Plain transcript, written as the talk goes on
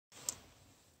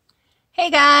Hey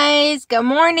guys, good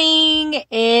morning.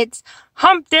 It's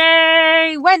Hump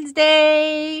Day,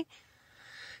 Wednesday,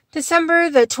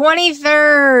 December the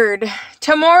 23rd.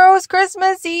 Tomorrow's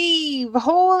Christmas Eve.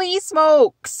 Holy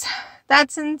smokes.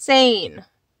 That's insane.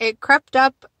 It crept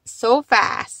up so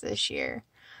fast this year.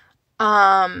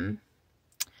 I'm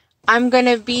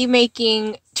gonna be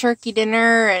making turkey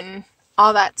dinner and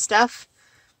all that stuff.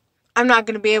 I'm not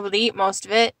gonna be able to eat most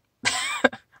of it,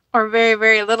 or very,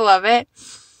 very little of it.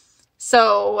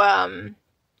 So,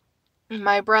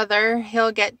 my brother,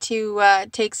 he'll get to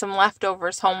take some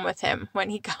leftovers home with him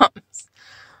when he comes.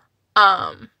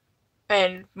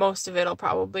 And most of it'll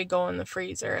probably go in the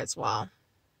freezer as well.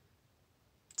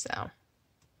 So,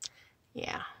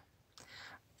 yeah.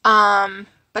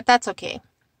 But that's okay.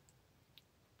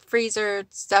 Freezer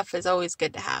stuff is always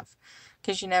good to have,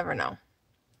 because you never know.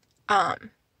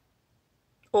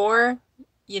 Or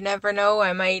you never know,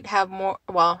 I might have more.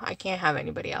 Well, I can't have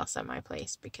anybody else at my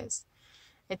place because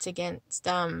it's against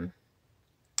the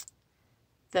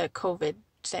COVID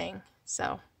thing.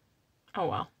 So, oh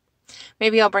well.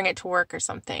 Maybe I'll bring it to work or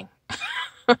something.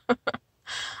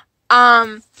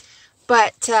 Yeah.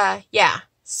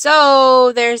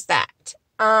 So there's that.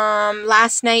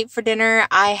 Last night for dinner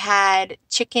I had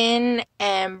chicken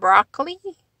and broccoli.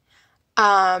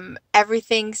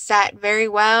 Everything sat very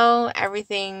well.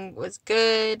 Everything was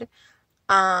good.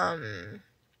 I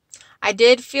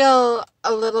did feel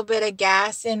a little bit of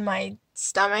gas in my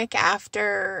stomach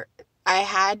after I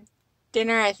had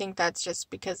dinner. I think that's just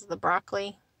because of the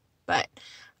broccoli. But,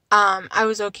 I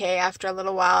was okay after a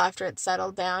little while. After it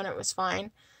settled down, it was fine.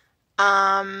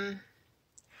 What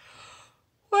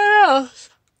else?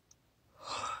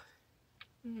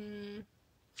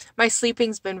 My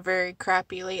sleeping's been very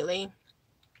crappy lately.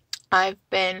 I've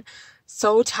been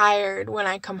so tired when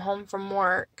I come home from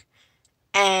work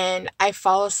and I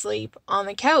fall asleep on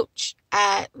the couch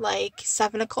at like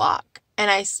 7 o'clock and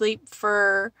I sleep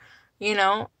for,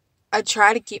 I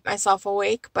try to keep myself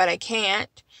awake, but I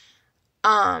can't.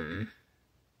 And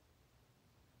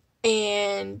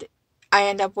I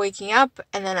end up waking up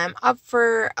and then I'm up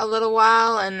for a little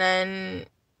while and then,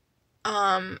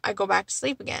 I go back to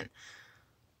sleep again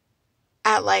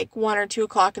at like 1 or 2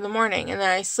 o'clock in the morning, and then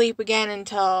I sleep again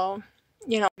until,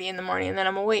 in the morning, and then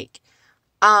I'm awake.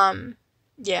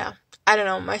 Yeah, I don't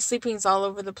know, my sleeping's all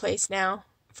over the place now,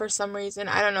 for some reason.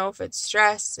 I don't know if it's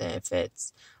stress, if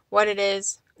it's what it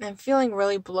is. I'm feeling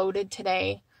really bloated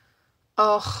today.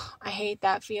 Oh, I hate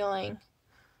that feeling.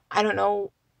 I don't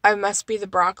know, it must be the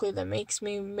broccoli that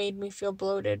made me feel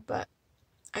bloated, but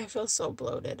I feel so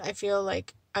bloated. I feel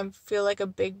like a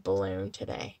big balloon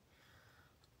today.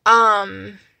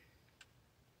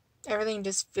 Everything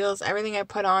I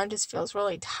put on just feels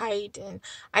really tight, and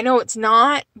I know it's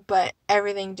not, but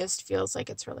everything just feels like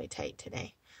it's really tight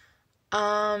today.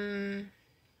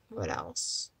 What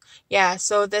else? Yeah,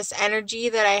 so this energy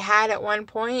that I had at one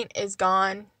point is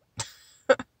gone.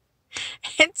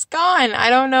 It's gone. I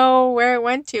don't know where it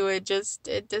went to. It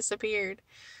disappeared.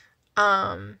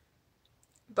 Yeah.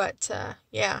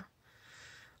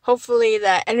 Hopefully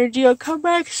that energy will come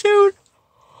back soon,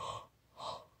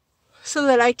 so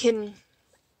that I can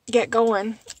get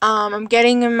going. I'm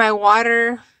getting in my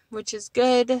water, which is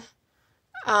good.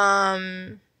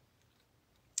 My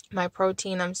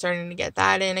protein, I'm starting to get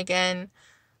that in again,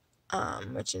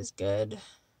 which is good.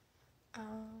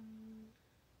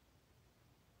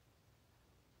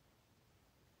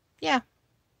 Yeah,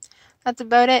 that's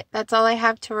about it. That's all I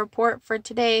have to report for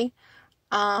today.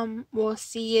 We'll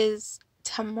see you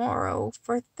tomorrow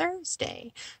for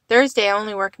Thursday. Thursday, I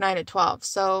only work 9 to 12,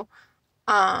 so,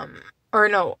 or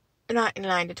no, not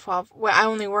 9 to 12. Well, I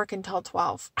only work until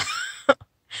 12.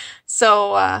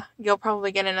 So, you'll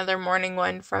probably get another morning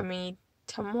one from me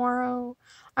tomorrow.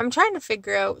 I'm trying to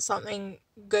figure out something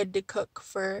good to cook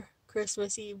for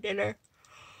Christmas Eve dinner.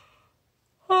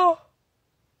 Oh,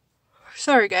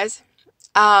 sorry guys.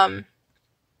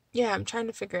 Yeah, I'm trying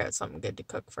to figure out something good to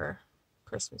cook for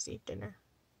Christmas Eve dinner.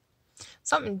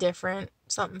 Something different,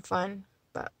 something fun,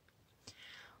 but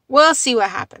we'll see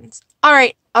what happens. All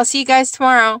right, I'll see you guys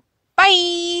tomorrow.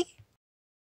 Bye!